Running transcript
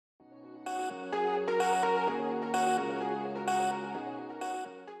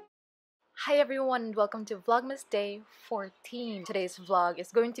Hi everyone and welcome to Vlogmas Day 14. Today's vlog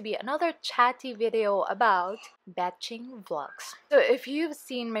is going to be another chatty video about batching vlogs. So if you've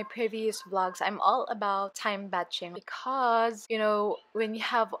seen my previous vlogs, I'm all about time batching because, when you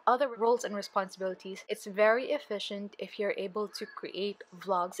have other roles and responsibilities, it's very efficient if you're able to create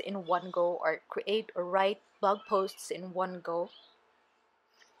vlogs in one go or create or write blog posts in one go.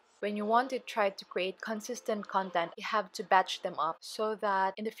 When you want to try to create consistent content, you have to batch them up so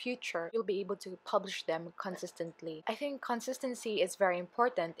that in the future, you'll be able to publish them consistently. I think consistency is very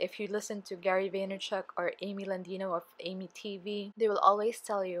important. If you listen to Gary Vaynerchuk or Amy Landino of Amy TV, they will always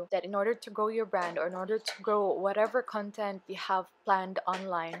tell you that in order to grow your brand or in order to grow whatever content you have planned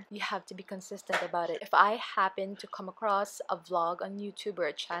online, you have to be consistent about it. If I happen to come across a vlog on YouTube or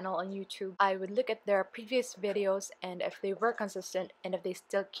a channel on YouTube, I would look at their previous videos, and if they were consistent and if they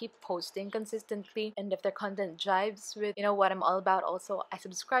still keep posting consistently and if their content jives with what I'm all about, also I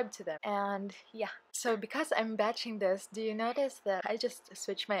subscribe to them. And yeah, so because I'm batching this, do you notice that I just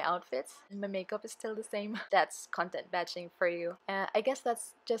switched my outfits and my makeup is still the same? That's content batching for you. And I guess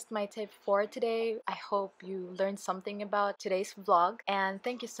that's just my tip for today. I hope you learned something about today's vlog, and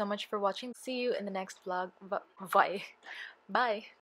thank you so much for watching. See you in the next vlog. Bye. Bye.